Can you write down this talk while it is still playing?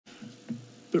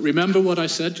But remember what I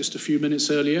said just a few minutes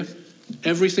earlier?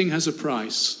 Everything has a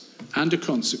price and a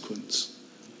consequence,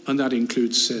 and that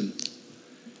includes sin.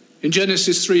 In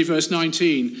Genesis 3, verse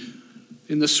 19,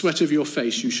 in the sweat of your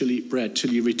face you shall eat bread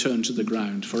till you return to the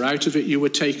ground. For out of it you were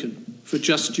taken. For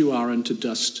dust you are, and to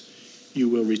dust you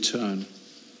will return.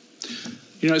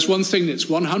 You know, it's one thing that's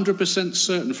 100%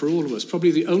 certain for all of us.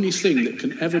 Probably the only thing that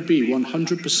can ever be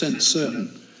 100% certain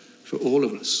for all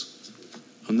of us.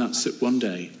 And that's that one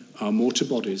day our mortal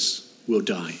bodies will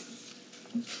die.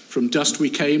 From dust we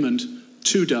came, and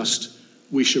to dust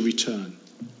we shall return.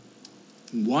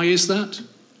 And why is that?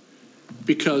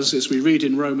 Because, as we read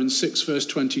in Romans 6, verse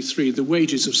 23, the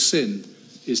wages of sin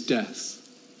is death.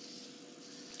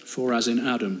 For as in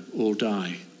Adam, all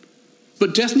die.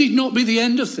 But death need not be the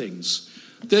end of things.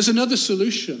 There's another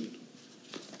solution,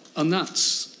 and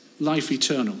that's life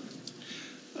eternal.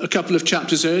 A couple of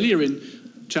chapters earlier, in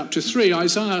chapter 3,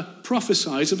 Isaiah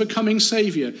prophesies of a coming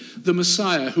Saviour, the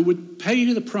Messiah, who would pay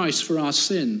the price for our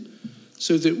sin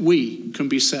so that we can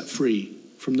be set free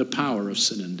from the power of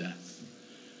sin and death.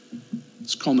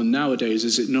 It's common nowadays,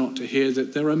 is it not, to hear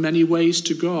that there are many ways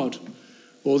to God,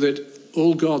 or that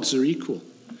all gods are equal.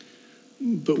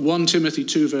 But 1 Timothy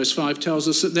 2 verse 5 tells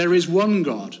us that there is one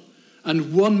God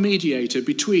and one mediator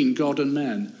between God and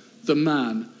men, the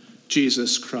man,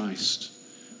 Jesus Christ.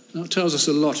 That tells us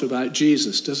a lot about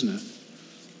Jesus, doesn't it?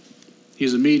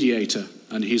 He's a mediator,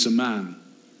 and he's a man,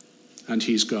 and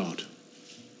he's God.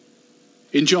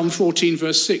 In John 14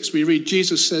 verse 6 we read,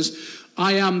 Jesus says,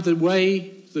 I am the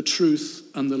way, the truth,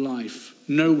 and the life.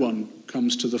 No one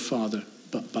comes to the Father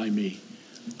but by me.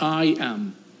 I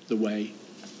am the way,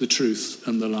 the truth,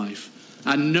 and the life.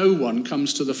 And no one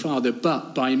comes to the Father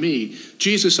but by me.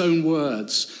 Jesus' own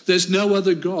words. There's no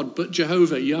other God but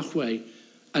Jehovah, Yahweh.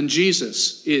 And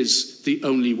Jesus is the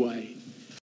only way.